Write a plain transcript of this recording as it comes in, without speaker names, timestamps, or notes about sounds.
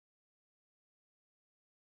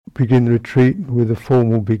begin the retreat with a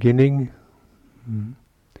formal beginning.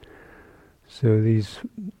 So these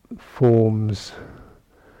forms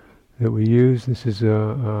that we use, this is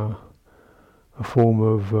a form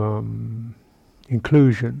of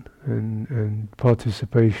inclusion and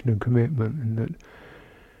participation and commitment, and that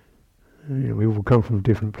we all come from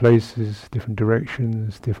different places, different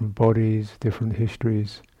directions, different bodies, different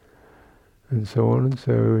histories, and so on. And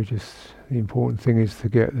so just the important thing is to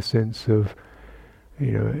get the sense of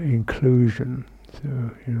inclusion.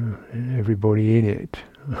 So everybody in it.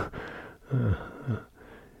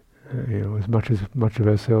 As much of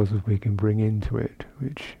ourselves as we can bring into it,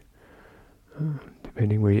 which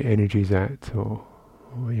depending where your energy's at or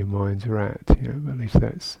your minds are at, but at least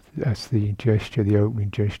that's the gesture. The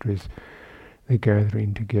opening gesture is the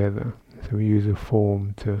gathering together. So we use a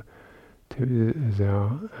form to as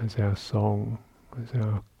our song, as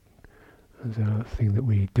our thing that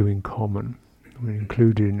we do in common. We're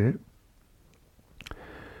included in it,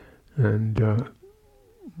 and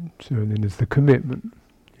so then there's the commitment,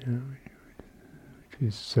 which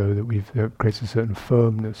is so that that creates a certain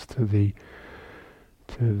firmness to the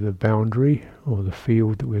boundary or the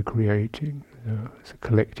field that we're creating. It's a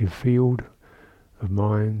collective field of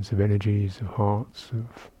minds, of energies, of hearts,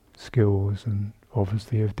 of skills, and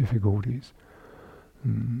obviously of difficulties.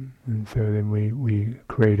 And so then we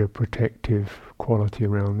create a protective quality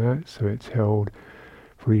around that, so it's held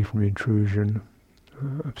free from intrusion,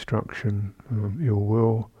 obstruction, ill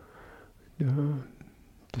will,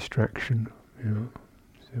 distraction.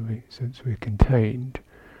 Since we're contained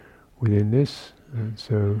within this, and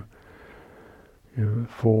so a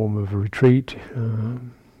form of a retreat.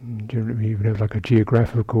 Generally, we even have like a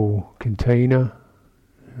geographical container,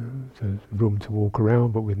 so there's room to walk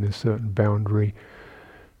around, but within a certain boundary.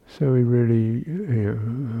 So we really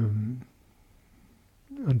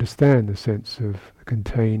understand the sense of the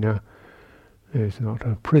container is not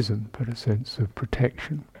a prison, but a sense of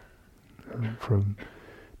protection from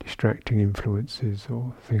distracting influences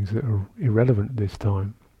or things that are irrelevant at this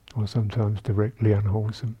time, or sometimes directly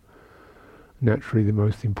unwholesome. Naturally, the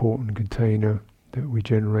most important container that we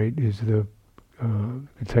generate is the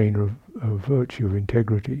container of virtue, of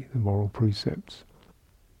integrity, the moral precepts.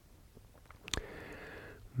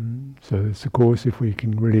 So it's, of course, if we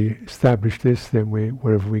can really establish this, then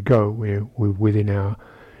wherever we go, we're within our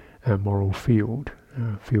moral field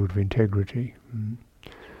of integrity.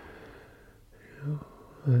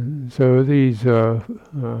 And so these are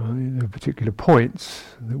the particular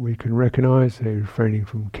points that we can recognize. They're refraining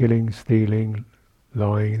from killing, stealing,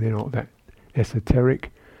 lying. They're not that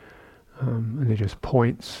esoteric, and they're just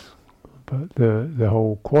points. But the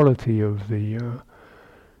whole quality of the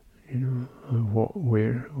of what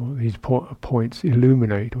these points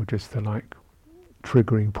illuminate, or just the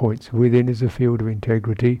triggering points within, is a field of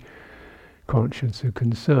integrity, conscience, and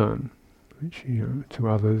concern, which to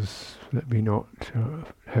others let me not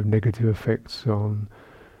have negative effects on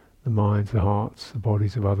the minds, the hearts, the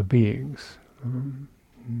bodies of other beings.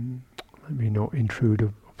 Let me not intrude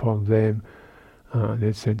upon them,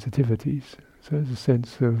 their sensitivities. So there's a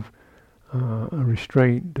sense of a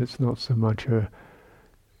restraint that's not so much a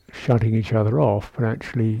shutting each other off, but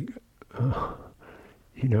actually,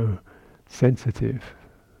 sensitive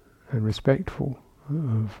and respectful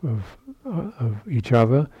of each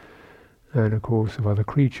other, and of course of other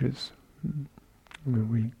creatures. When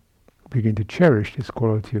we begin to cherish this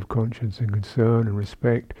quality of conscience and concern and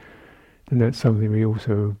respect, then that's something we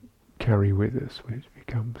also carry with us, which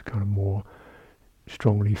becomes kind of more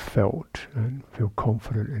strongly felt and feel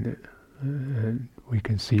confident in it, and we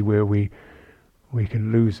can see where we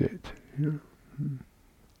can lose it.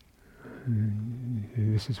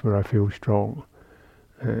 This is where I feel strong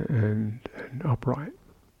and upright.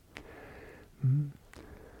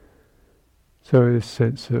 So this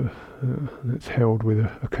sense of that's held with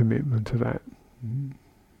a commitment to that.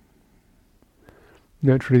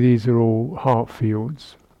 Naturally, these are all heart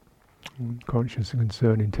fields. Conscience and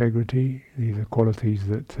concern, integrity. These are qualities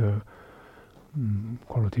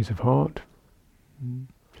qualities of heart.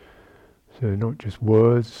 So not just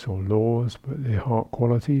words or laws, but they're heart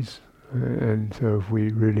qualities. And so if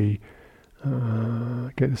we really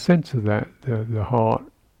get the sense of that, the heart,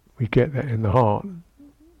 we get that in the heart,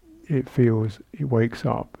 it wakes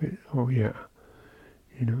up. This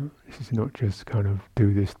is not just kind of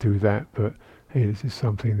do this, do that, but hey, this is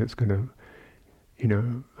something that's going to,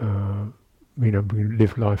 mean I'm going to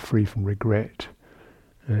live life free from regret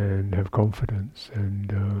and have confidence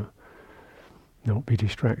and not be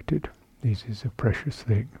distracted. This is a precious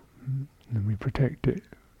thing, and we protect it.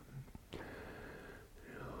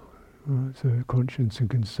 So conscience and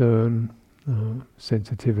concern,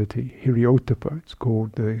 sensitivity, Hiriotapa. It's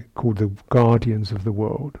called the guardians of the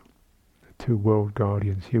world, the two world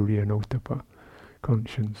guardians, Hiri and Ottappa,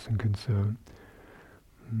 conscience and concern.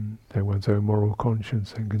 They're one's own moral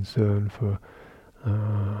conscience and concern for,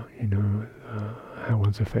 how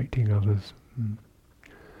one's affecting others.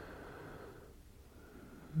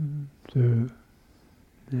 So,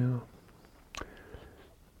 yeah.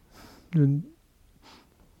 And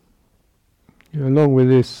along with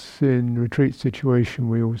this, in retreat situation,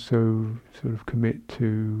 we also sort of commit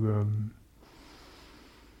to,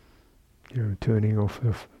 turning off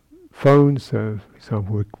the phone. So, for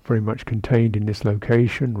example, we're very much contained in this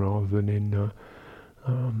location rather than in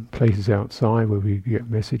places outside where we get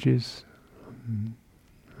messages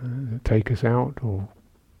that take us out or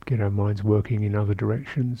get our minds working in other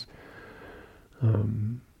directions.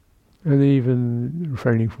 And even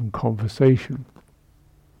refraining from conversation.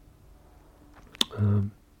 Of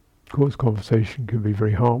course, conversation can be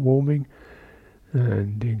very heartwarming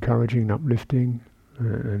and encouraging and uplifting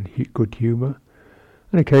and good humour.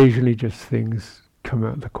 And occasionally just things come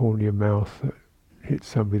out of the corner of your mouth that hit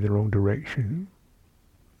somebody in the wrong direction.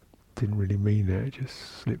 Didn't really mean that, it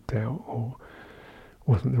just slipped out, or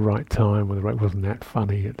wasn't the right time, or wasn't that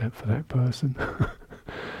funny for that person.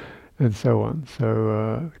 And so on.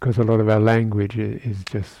 So, because a lot of our language is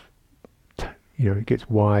just, it gets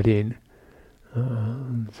wired in.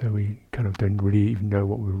 So we kind of don't really even know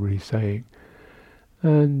what we're really saying.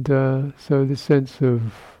 And so this sense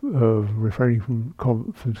of refraining from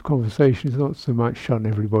conversation is not so much shutting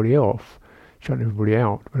everybody off, shutting everybody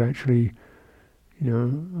out, but actually,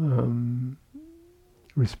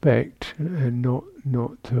 respect and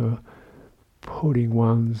not putting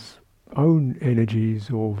one's own energies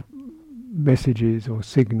or messages or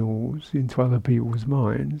signals into other people's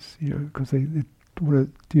minds, because they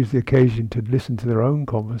want to use the occasion to listen to their own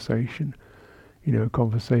conversation,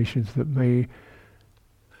 conversations that may,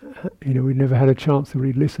 we never had a chance to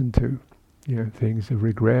really listen to, things of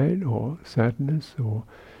regret or sadness or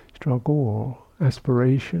struggle or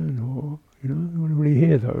aspiration, or, we want to really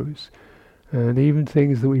hear those. And even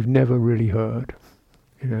things that we've never really heard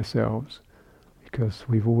in ourselves, because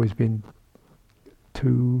we've always been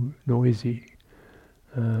too noisy,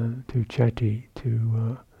 too chatty,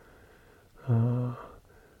 too, in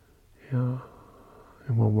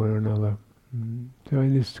one way or another. So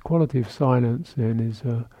in this quality of silence then is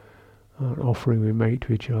an offering we make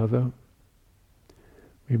to each other.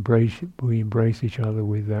 We embrace each other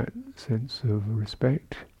with that sense of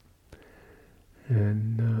respect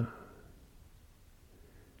and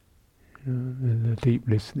the deep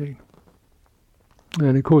listening.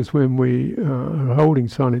 And of course, when we are holding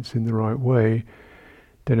silence in the right way,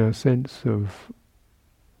 then our sense of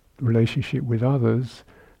relationship with others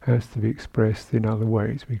has to be expressed in other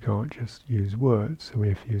ways. We can't just use words, so we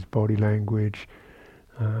have to use body language,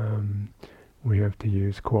 we have to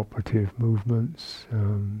use cooperative movements,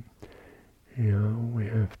 we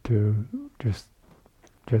have to just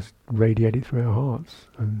radiate it through our hearts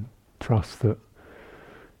and trust that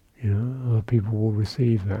other people will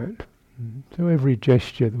receive that. So every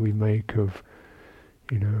gesture that we make of,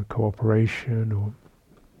 cooperation or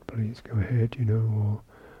please go ahead, or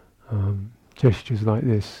gestures like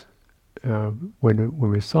this, when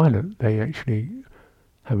we're silent, they actually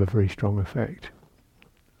have a very strong effect.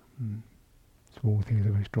 Small things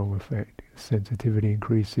have a strong effect. Sensitivity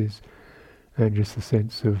increases, and just the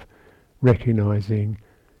sense of recognizing,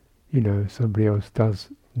 somebody else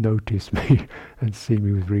does notice me and see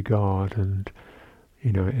me with regard, and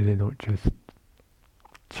they're not just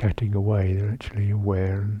chatting away, they're actually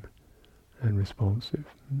aware and responsive.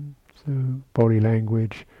 So body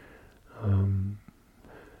language,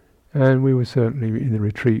 and we will certainly in the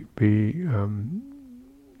retreat be, I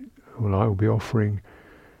will be offering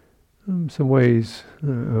some ways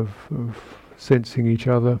of sensing each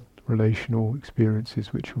other, relational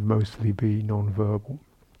experiences which will mostly be non-verbal,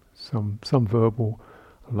 some verbal,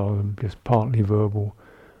 a lot of them just partly verbal.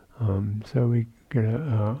 So we get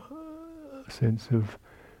a sense of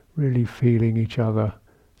really feeling each other,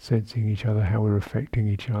 sensing each other, how we're affecting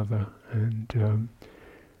each other, and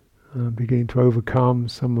beginning to overcome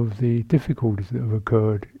some of the difficulties that have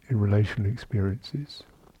occurred in relational experiences.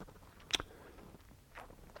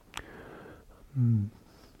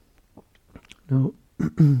 Now,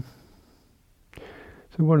 so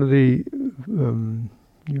one of the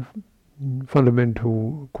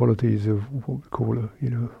fundamental qualities of what we call a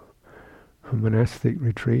monastic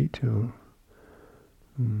retreat, or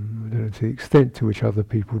I don't know to the extent to which other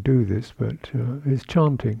people do this, but is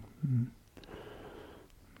chanting.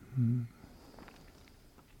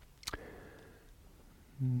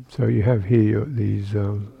 So you have here these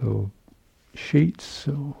little sheets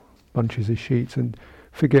or bunches of sheets, and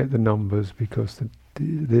forget the numbers because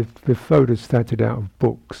they're photostated out of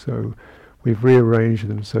books. So we've rearranged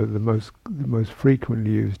them so the most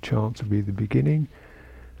frequently used chants will be the beginning,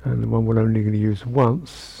 and the one we're only going to use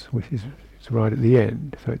once, which is right at the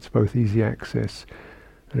end. So it's both easy access,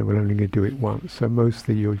 and we're only going to do it once. So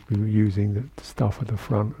mostly you'll be using the stuff at the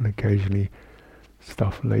front and occasionally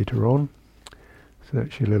stuff later on. So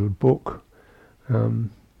that's your little book. Yeah,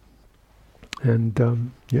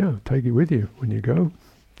 take it with you when you go.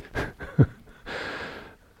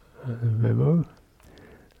 A memo.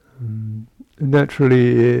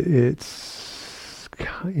 Naturally, it's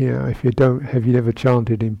if you don't, have you never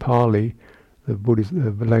chanted in Pali, the Buddhist,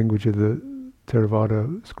 the language of the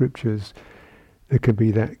Theravada scriptures, there can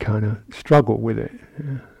be that kind of struggle with it,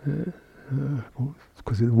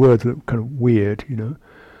 because the words look kind of weird,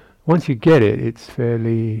 Once you get it, it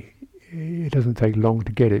doesn't take long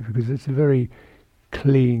to get it, because it's a very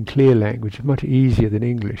clear language. It's much easier than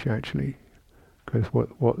English, actually, because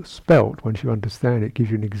what's spelt, once you understand it,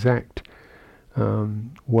 gives you an exact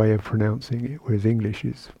way of pronouncing it, whereas English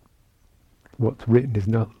is, what's written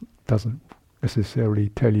doesn't necessarily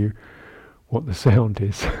tell you what the sound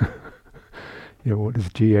is. What does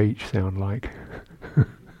GH sound like?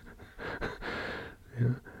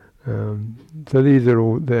 So these are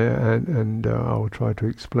all there, and I'll try to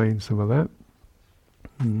explain some of that.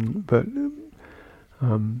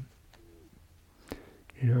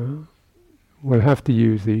 We'll have to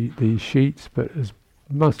use these sheets, but as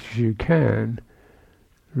much as you can,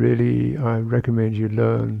 really, I recommend you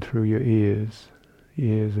learn through your ears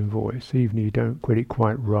and voice. Even if you don't get it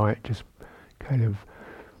quite right, just kind of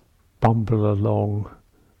bumble along,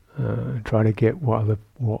 try to get for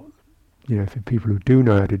people who do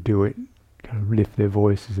know how to do it, kind of lift their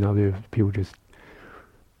voices, and other people just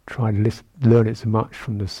try to learn it as much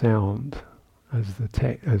from the sound as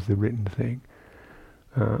the written thing.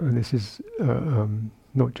 And this is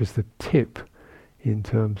not just the tip in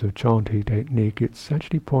terms of chanting technique, it's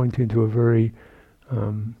actually pointing to a very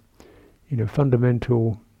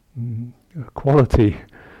fundamental quality.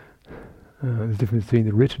 The difference between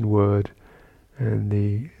the written word and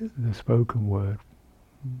the spoken word,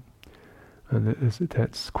 and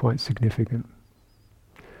that's quite significant,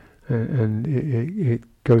 and it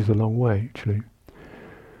goes a long way, actually.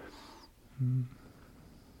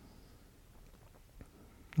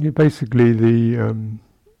 Basically,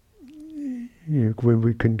 when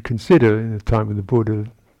we can consider in the time of the Buddha,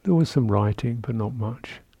 there was some writing, but not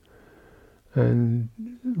much, and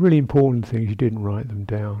really important things, you didn't write them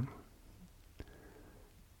down.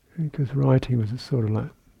 Because writing was sort of like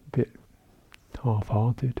a bit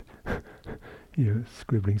half-hearted,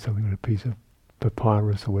 scribbling something on a piece of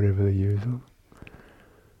papyrus or whatever they use.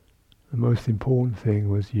 The most important thing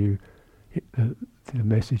was the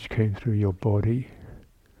message came through your body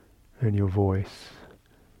and your voice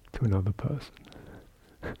to another person.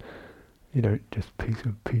 Just piece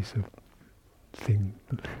of thing,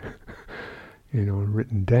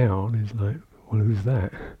 written down is like, well, who's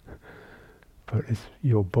that? But it's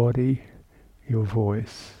your body, your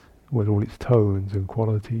voice, with all its tones and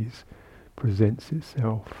qualities, presents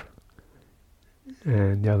itself,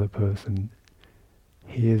 and the other person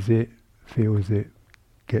hears it, feels it,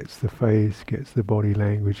 gets the face, gets the body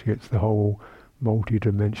language, gets the whole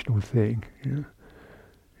multi-dimensional thing.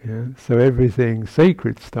 So everything,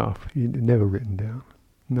 sacred stuff, never written down,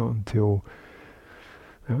 not until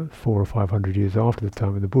 400 or 500 years after the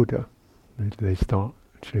time of the Buddha, they start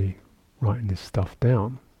actually writing this stuff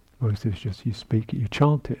down. Most of it's just you speak it, you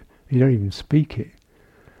chant it. You don't even speak it,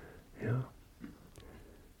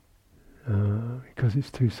 because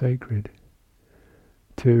it's too sacred.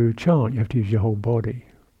 To chant, you have to use your whole body.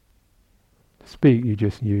 To speak, you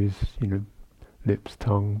just use, lips,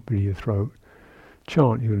 tongue, bit of your throat.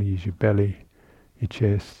 Chant, you only use your belly, your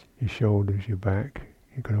chest, your shoulders, your back.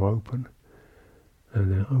 You're going to open,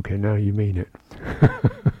 and then now you mean it.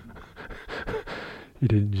 You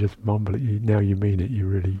didn't just mumble it. Now you mean it. You're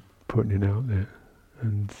really putting it out there.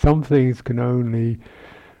 And some things can only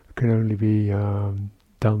be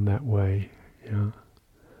done that way. It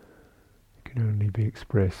can only be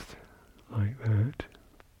expressed like that.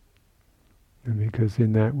 And because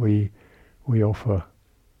in that we offer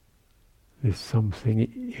this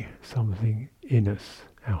something in us,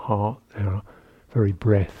 our heart, our very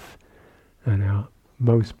breath, and our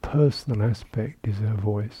most personal aspect is our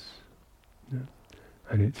voice.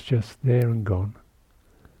 And it's just there and gone.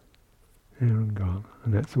 There and gone.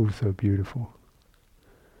 And that's also beautiful.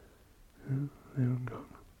 There and gone.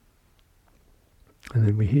 And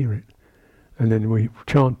then we hear it. and then we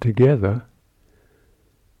chant together,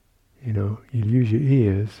 you use your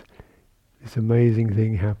ears, this amazing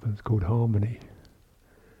thing happens called harmony,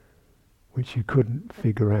 which you couldn't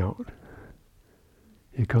figure out.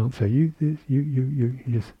 You can't say, you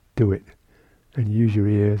just do it, and use your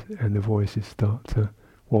ears, and the voices start to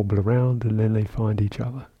wobble around, and then they find each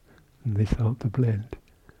other, and they start to blend.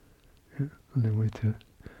 Yeah? And then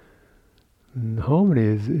and harmony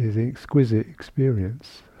is an exquisite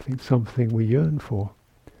experience. I think something we yearn for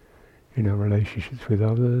in our relationships with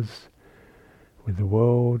others, with the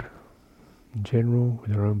world in general,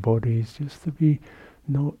 with our own bodies, just to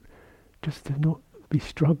not be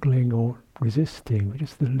struggling or resisting, but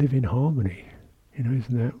just to live in harmony.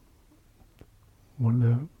 Isn't that one of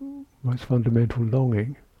the most fundamental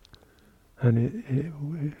longing?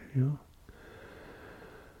 And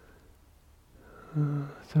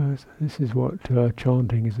so this is what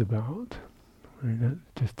chanting is about.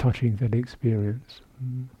 Just touching that experience.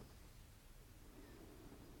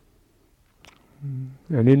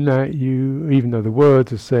 And in that, even though the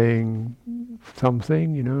words are saying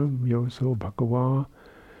something, Yoso Bhagawa,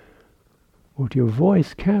 what your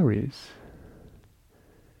voice carries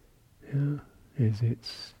is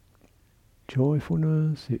its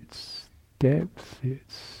joyfulness, its depth,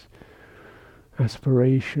 its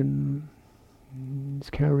aspiration. It's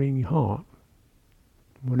carrying heart.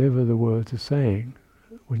 Whatever the words are saying,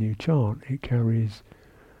 when you chant, it carries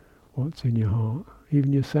what's in your heart,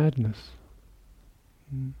 even your sadness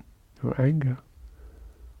or anger.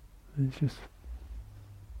 It's just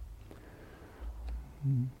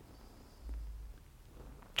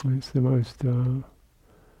it's the most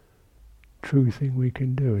true thing we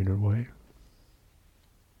can do in a way.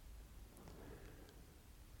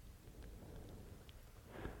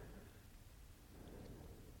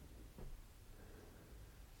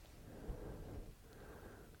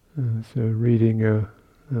 So reading a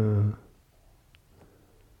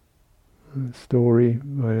story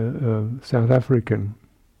by a South African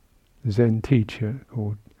Zen teacher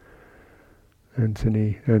called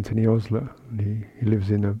Anthony Osler. And he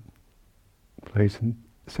lives in a place in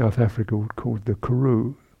South Africa called the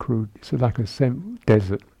Karoo. It's like a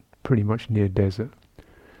desert, pretty much near desert.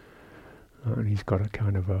 And he's got a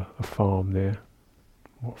kind of a farm there.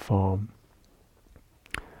 What farm?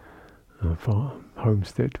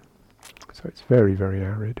 Homestead. So it's very, very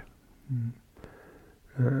arid.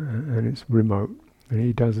 And it's remote. And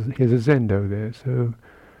he has a zendo there. So,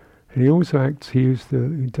 and he also he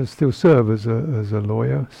does still serve as a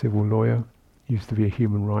lawyer, civil lawyer. Used to be a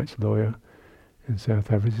human rights lawyer in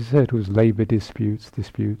South Africa. He settles labour disputes. He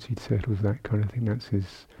settles that kind of thing. That's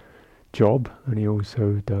his job. And he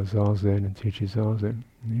also does Zazen and teaches Zazen.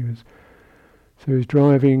 And he was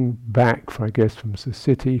driving back, from the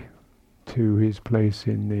city to his place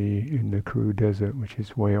in the Karoo Desert, which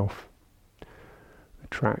is way off the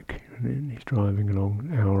track. And then he's driving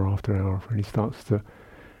along hour after hour, and he starts to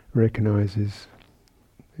recognise his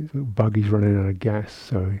little buggy's running out of gas.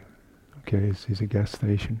 So, here's a gas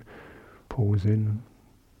station. Pulls in.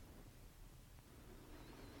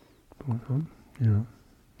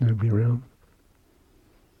 Nobody around.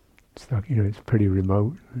 Stuck. It's pretty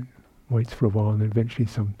remote. Waits for a while, and then eventually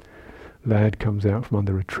some lad comes out from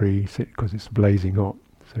under a tree because it's blazing hot.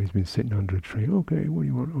 So he's been sitting under a tree. Okay, what do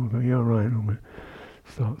you want? Okay, yeah, right.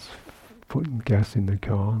 Starts putting gas in the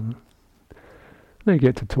car. They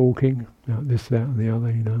get to talking about this, that, and the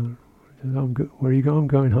other. Says, where are you going? I'm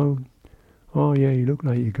going home. Oh yeah, you look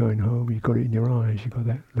like you're going home. You've got it in your eyes. You've got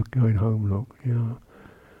that going home look. Yeah.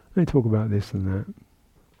 They talk about this and that.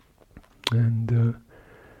 And the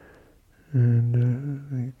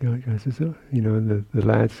guy says, and the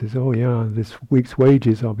lad says, oh yeah, this week's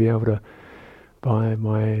wages I'll be able to buy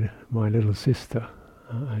my little sister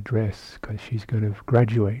a dress because she's going to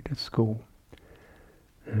graduate at school,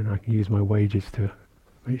 and I can use my wages to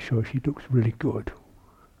make sure she looks really good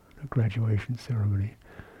at the graduation ceremony.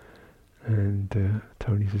 And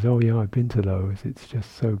Tony says, oh yeah, I've been to those. It's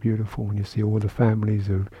just so beautiful when you see all the families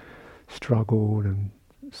who've struggled and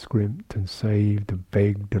scrimped and saved and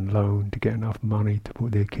begged and loaned to get enough money to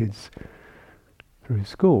put their kids through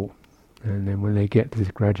school. And then when they get to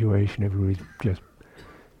this graduation, everybody's just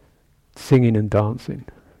singing and dancing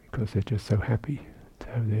because they're just so happy to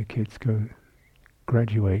have their kids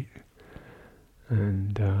graduate.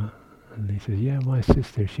 And he says, yeah, my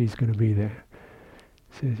sister, she's going to be there.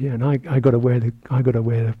 He says, yeah, and I got to wear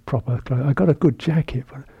the proper clothes. I got a good jacket,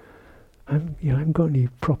 but I haven't got any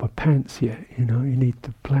proper pants yet. You need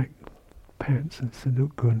the black pants to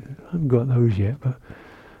look good. I haven't got those yet, but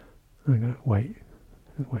I go, wait.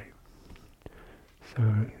 So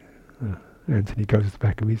Anthony goes to the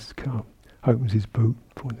back of his car. opens his boot,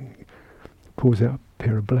 pulls out a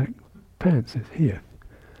pair of black pants, says, "Here."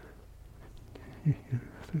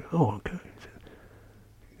 "Oh, okay."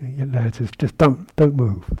 The lad says, "Just don't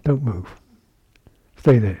move.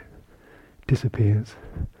 Stay there." Disappears.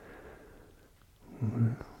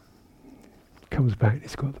 Comes back,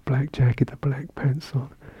 he's got the black jacket, the black pants on,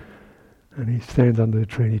 and he stands under the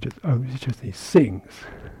tree and he sings.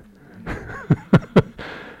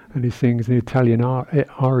 And he sings the Italian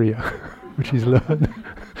aria, which he's learned,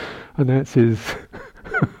 and that's his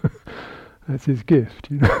that's his gift,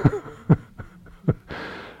 you know.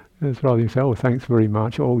 That's rather you say, "Oh, thanks very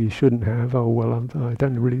much." "Oh, you shouldn't have." "Oh, well, I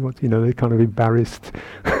don't really want to," you know, the kind of embarrassed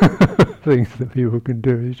things that people can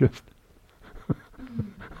do. Is just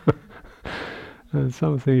and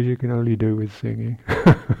some things you can only do with singing,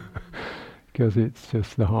 because it's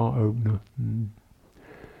just the heart opener.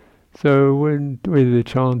 So with the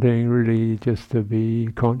chanting, really just to be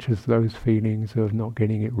conscious of those feelings of not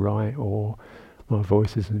getting it right, or my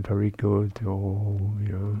voice isn't very good, or you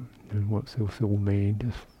know, and what's this all mean?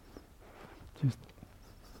 Just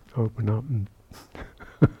open up and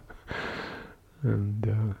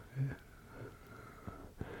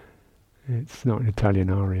it's not an Italian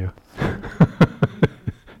aria.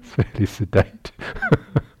 It's fairly sedate.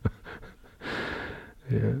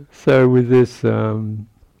 Yeah. So with this, you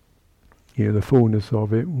know, the fullness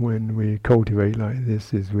of it, when we cultivate like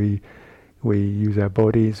this, is we use our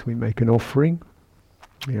bodies, we make an offering,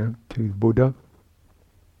 to the Buddha,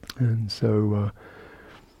 and so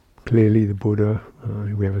clearly the Buddha,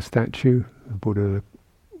 we have a statue. The Buddha,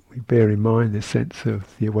 we bear in mind the sense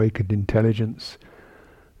of the awakened intelligence,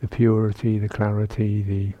 the purity, the clarity,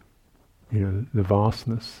 the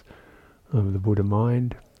vastness of the Buddha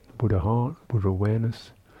mind, Buddha heart, Buddha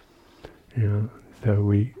awareness. So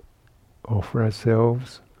we offer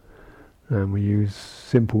ourselves, and we use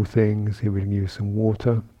simple things. Here we can use some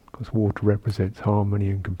water, because water represents harmony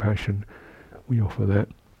and compassion. We offer that.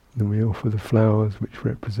 Then we offer the flowers, which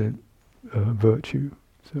represent virtue.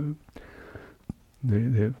 So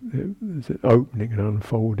there's an opening and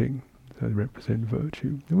unfolding, so they represent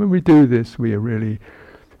virtue. And when we do this, we are really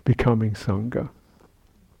becoming Sangha.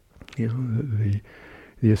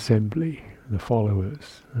 The assembly, the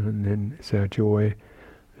followers, and then it's our joy,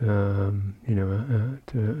 the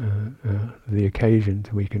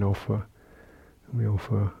occasions we can offer. We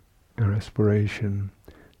offer our aspiration,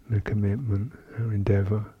 the commitment, our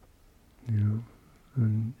endeavour,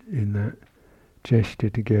 and in that gesture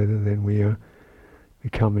together, then we are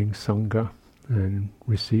becoming Sangha, and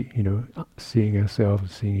seeing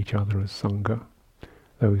ourselves, seeing each other as Sangha,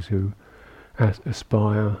 those who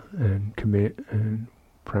aspire and commit and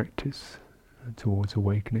practice towards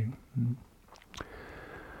awakening.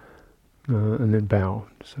 And then bow.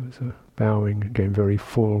 So it's a bowing, again, very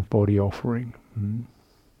full body offering.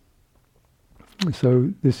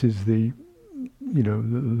 So this is the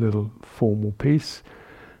little formal piece,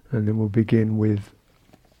 and then we'll begin with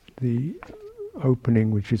the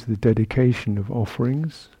opening, which is the dedication of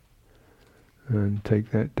offerings, and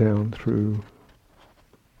take that down through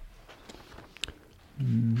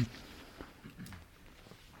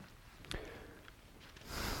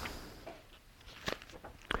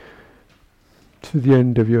to the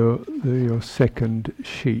end of your second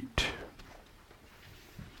sheet.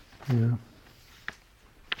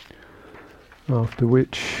 After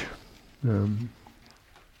which,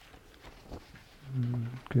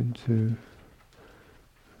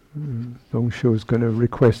 Longshu is going to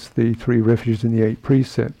request the 3 refuges and the 8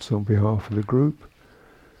 precepts on behalf of the group,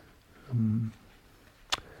 and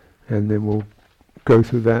then we'll go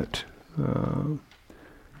through that.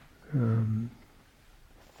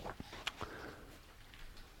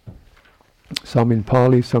 Some in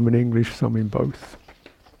Pali, some in English, some in both.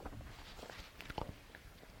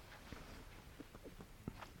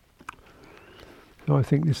 So I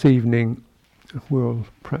think this evening we'll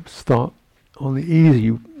perhaps start on the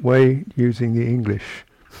easy way, using the English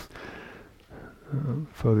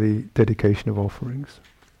for the dedication of offerings.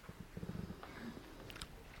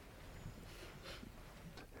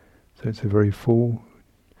 So it's a very full,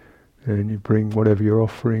 and you bring whatever you're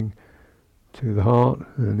offering to the heart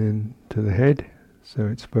and then to the head. So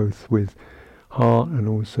it's both with heart and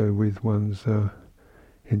also with one's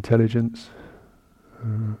intelligence.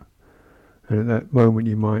 And at that moment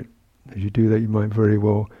as you do that, you might very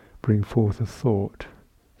well bring forth a thought,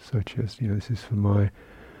 such as, this is for my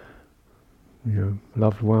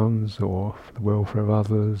loved ones, or for the welfare of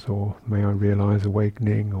others, or may I realize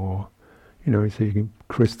awakening, or so you can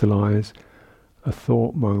crystallize a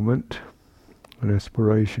thought moment, an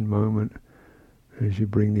aspiration moment, as you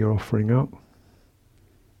bring the offering up.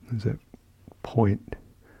 Does that point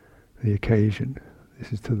the occasion.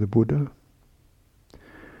 This is to the Buddha.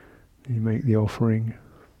 You make the offering.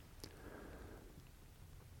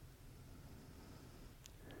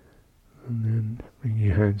 And then bring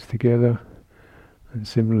your hands together. And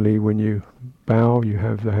similarly, when you bow, you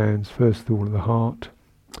have the hands first of all at the heart.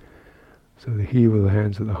 So the heel of the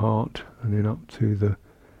hands at the heart, and then up to the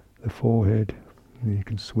forehead. And you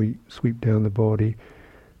can sweep down the body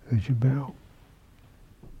as you bow.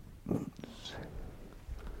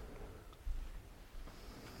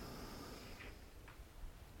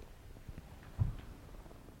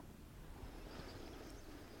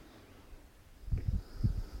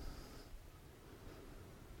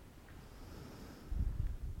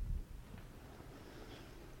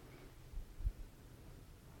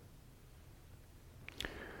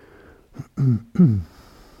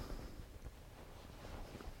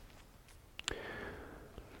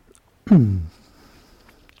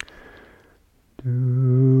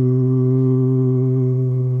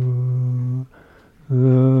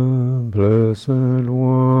 The Blessed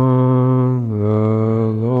One,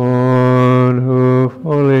 the Lord who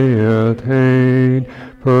fully attained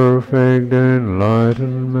perfect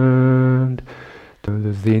enlightenment. So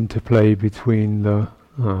there's the interplay between the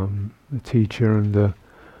teacher and the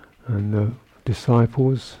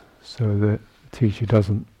disciples, so that the teacher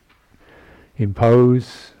doesn't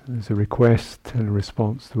impose. There's a request and a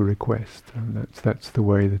response to a request, and that's the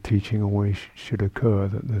way the teaching always should occur.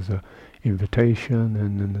 That there's a invitation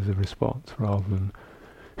and then there's a response, rather than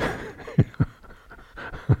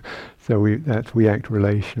so we act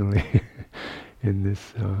relationally in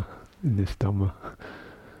this Dhamma.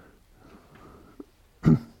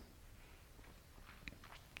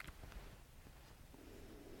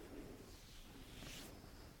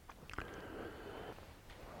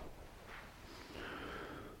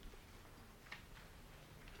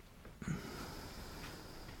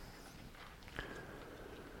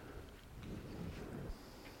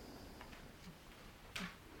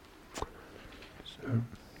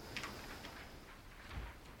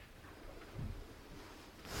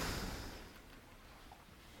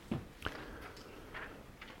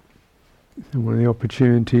 And one of the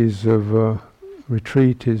opportunities of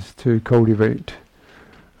retreat is to cultivate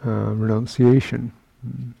renunciation.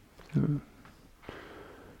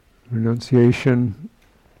 Renunciation,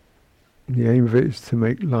 the aim of it is to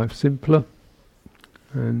make life simpler,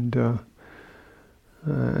 and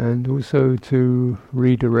also to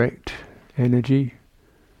redirect energy.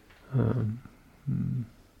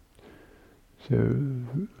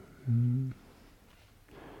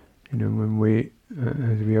 When we,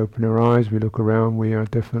 as we open our eyes, we look around, we are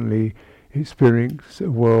definitely experiencing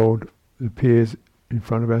a world that appears in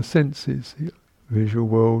front of our senses, the visual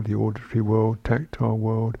world, the auditory world, tactile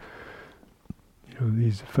world.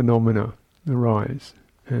 These phenomena arise,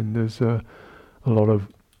 and there's a lot of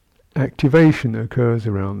activation that occurs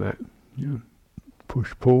around that.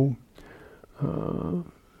 Push-pull,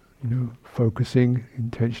 focusing,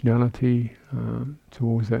 intentionality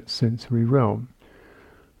towards that sensory realm.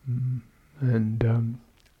 And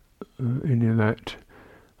in that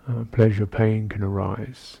pleasure, pain can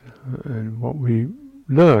arise, and what we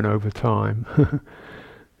learn over time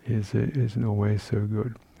isn't always so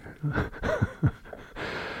good.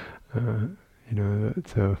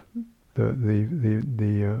 That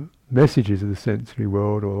the messages of the sensory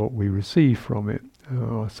world, or what we receive from it,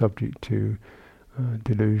 are subject to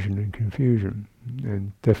delusion and confusion,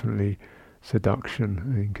 and definitely seduction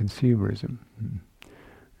and consumerism.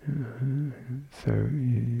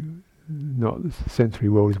 Not the sensory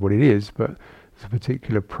world is what it is, but there's a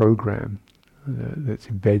particular program that's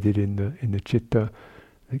embedded in the citta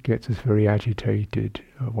that gets us very agitated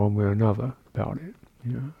one way or another about it.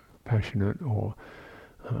 Passionate or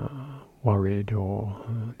worried or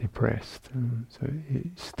depressed. So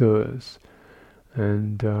it stirs.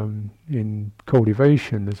 And in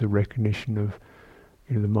cultivation, there's a recognition of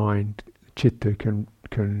the mind, citta can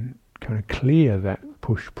kind of clear that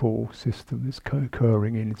push-pull system that's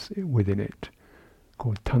occurring within it,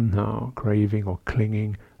 called tanha, craving or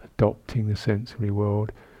clinging, adopting the sensory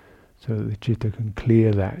world, so that the citta can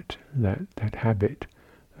clear that habit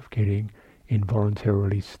of getting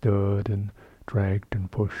involuntarily stirred and dragged and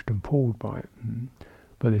pushed and pulled by it.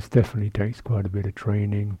 But this definitely takes quite a bit of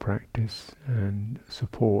training, practice and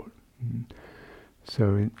support.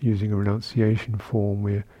 So in using a renunciation form,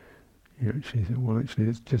 we're actually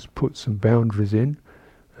let's just put some boundaries in,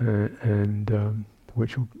 and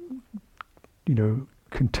which will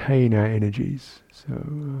contain our energies, so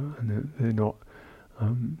and they're not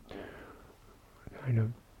kind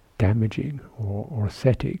of damaging or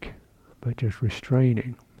ascetic, but just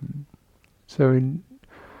restraining. So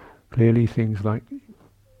clearly things like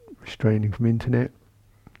restraining from internet,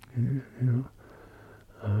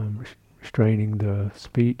 restraining the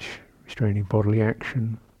speech, restraining bodily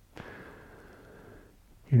action,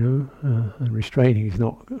 and restraining is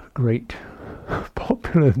not a great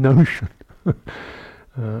popular notion.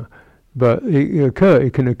 But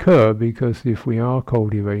it can occur because if we are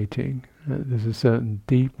cultivating, there's a certain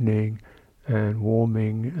deepening and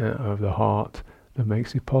warming of the heart that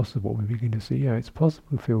makes it possible. We begin to see, it's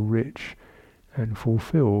possible to feel rich and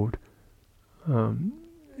fulfilled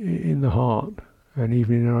in the heart and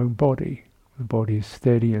even in our own body. The body is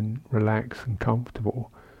steady and relaxed and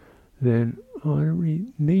comfortable. Then I don't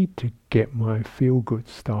really need to get my feel-good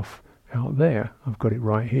stuff out there. I've got it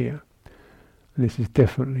right here. And this is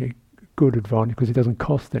definitely a good advantage because it doesn't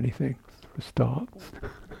cost anything for a start.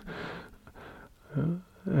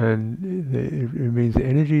 And it means the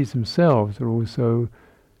energies themselves are also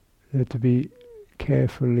there to be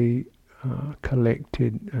carefully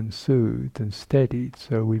collected and soothed and steadied,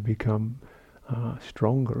 so we become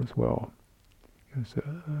stronger as well. Because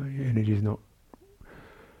energy is not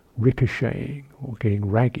ricocheting or getting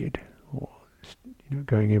ragged or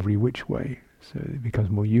going every which way. So it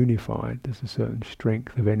becomes more unified. There's a certain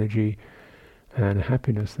strength of energy and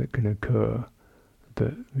happiness that can occur.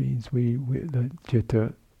 That means the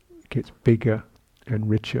citta gets bigger and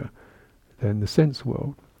richer than the sense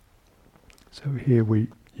world. So here we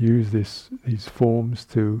use these forms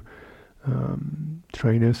to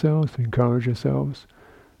train ourselves, to encourage ourselves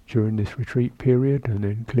during this retreat period, and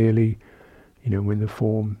then clearly, when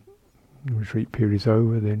the retreat period is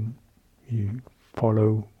over, then you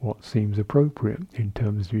follow what seems appropriate in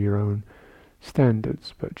terms of your own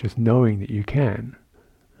standards, but just knowing that you can.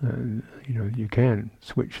 And you can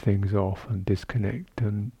switch things off and disconnect,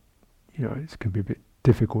 and it can be a bit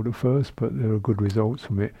difficult at first, but there are good results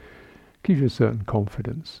from it. It gives you a certain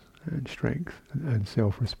confidence and strength and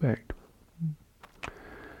self-respect.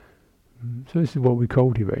 So this is what we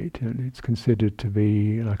cultivate, and it's considered to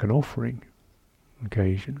be like an offering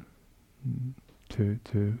occasion.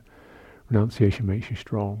 To renunciation makes you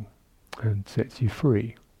strong and sets you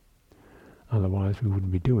free. Otherwise we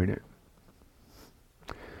wouldn't be doing it.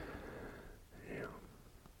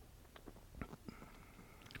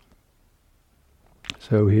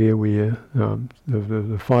 So here we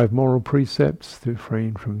the 5 moral precepts to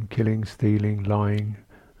refrain from killing, stealing, lying,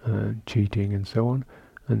 cheating, and so on.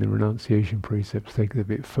 And the renunciation precepts take it a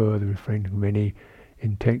bit further, refrain from any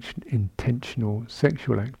intentional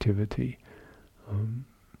sexual activity.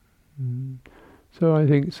 So I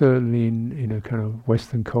think certainly in a kind of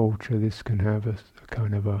Western culture, this can have a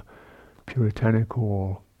kind of a puritanical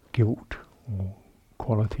or guilt or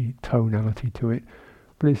quality, tonality to it.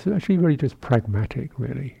 But it's actually very just pragmatic,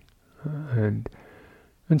 really, and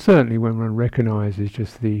certainly when one recognises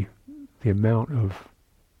just the amount of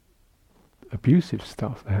abusive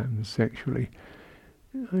stuff that happens sexually,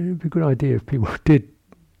 it'd be a good idea if people did,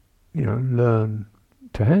 learn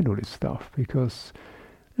to handle this stuff, because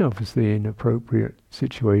obviously in appropriate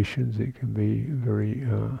situations it can be very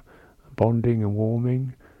bonding and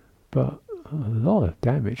warming, but a lot of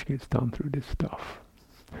damage gets done through this stuff.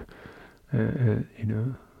 A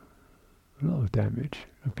lot of damage,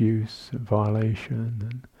 abuse, and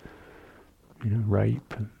violation, and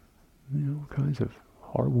rape, and all kinds of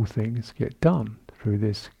horrible things get done through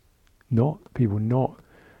this. People not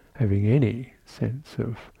having any sense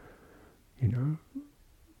of,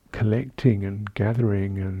 collecting and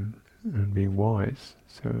gathering and being wise.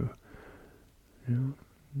 So,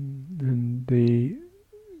 and the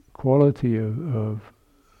quality of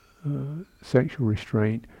sexual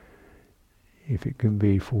restraint, if it can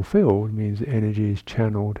be fulfilled, means that energy is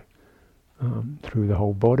channeled through the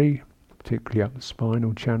whole body, particularly up the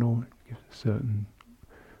spinal channel. It gives a certain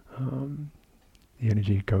the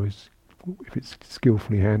energy goes, if it's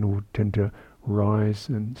skillfully handled, tend to rise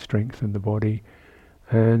and strengthen the body,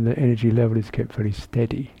 and the energy level is kept very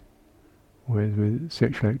steady. Whereas with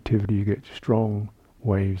sexual activity you get strong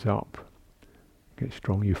waves up, you get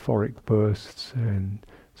strong euphoric bursts and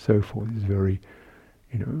so forth. It's very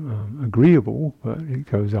agreeable, but it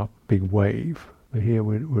goes up big wave. But here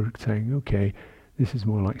we're saying, okay, this is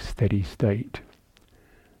more like steady state.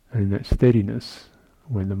 And in that steadiness,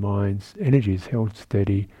 when the mind's energy is held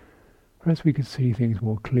steady, perhaps we can see things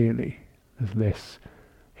more clearly. There's less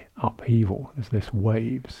upheaval, there's less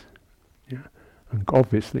waves. And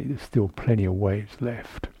obviously there's still plenty of waves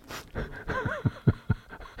left.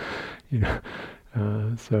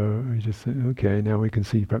 So we just think, okay, now we can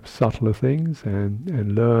see perhaps subtler things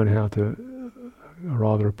and learn how to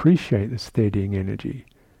rather appreciate the steadying energy,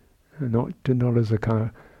 and not as a kind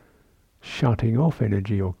of shutting off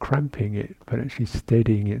energy or cramping it, but actually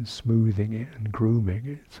steadying it and smoothing it and grooming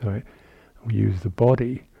it. So we use the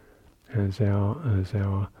body as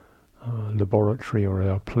our laboratory or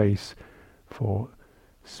our place for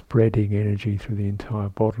spreading energy through the entire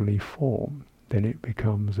bodily form. Then it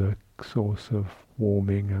becomes a source of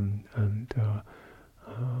warming and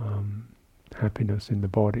happiness in the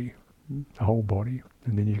body, the whole body,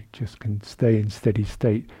 and then you just can stay in steady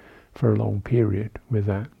state for a long period with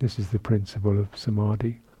that. This is the principle of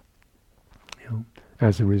samadhi,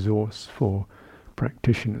 as a resource for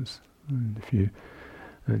practitioners. And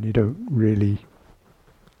you don't really,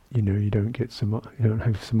 you don't get you don't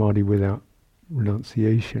have samadhi without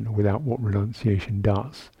renunciation, or without what renunciation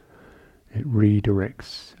does. It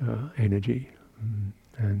redirects energy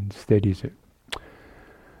and steadies it.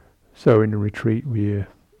 So in the retreat we're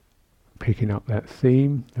picking up that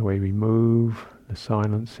theme, the way we move, the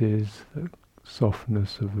silences, the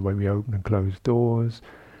softness of the way we open and close doors,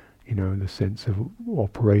 the sense of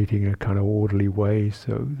operating in a kind of orderly way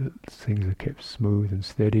so that things are kept smooth and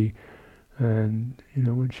steady, and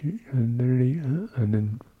and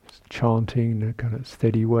then chanting in a kind of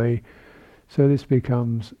steady way. So this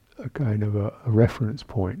becomes a kind of a reference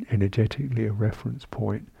point, energetically a reference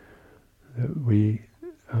point, that we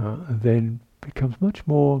then becomes much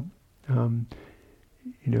more an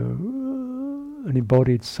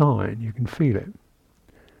embodied sign. You can feel it.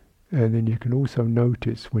 And then you can also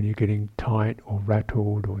notice when you're getting tight or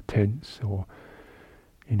rattled or tense or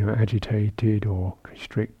agitated or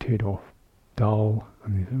constricted or dull,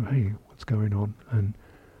 and you think, hey, what's going on? And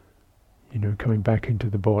coming back into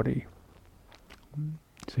the body.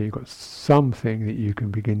 So you've got something that you can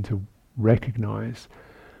begin to recognize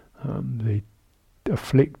the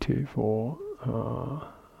afflictive or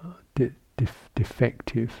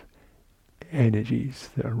defective energies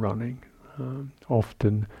that are running,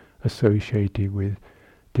 often associated with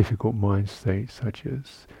difficult mind states such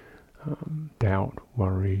as doubt,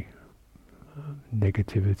 worry,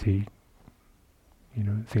 negativity,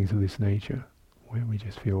 things of this nature, where we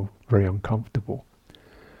just feel very uncomfortable.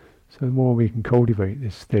 So the more we can cultivate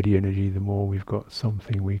this steady energy, the more we've got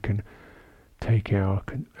something we can take our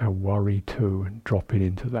worry to and drop it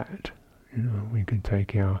into that. We can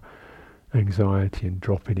take our anxiety and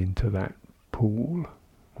drop it into that pool.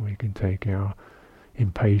 We can take our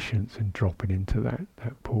impatience and drop it into that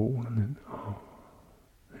pool, and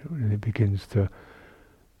then it begins to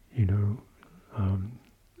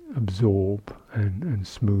absorb and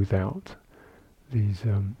smooth out these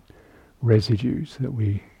residues that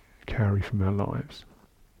we carry from our lives.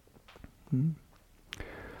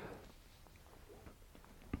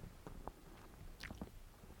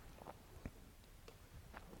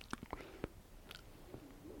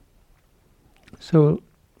 So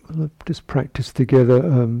we'll just practice together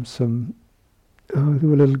some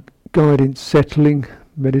do a little guided settling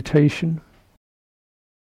meditation.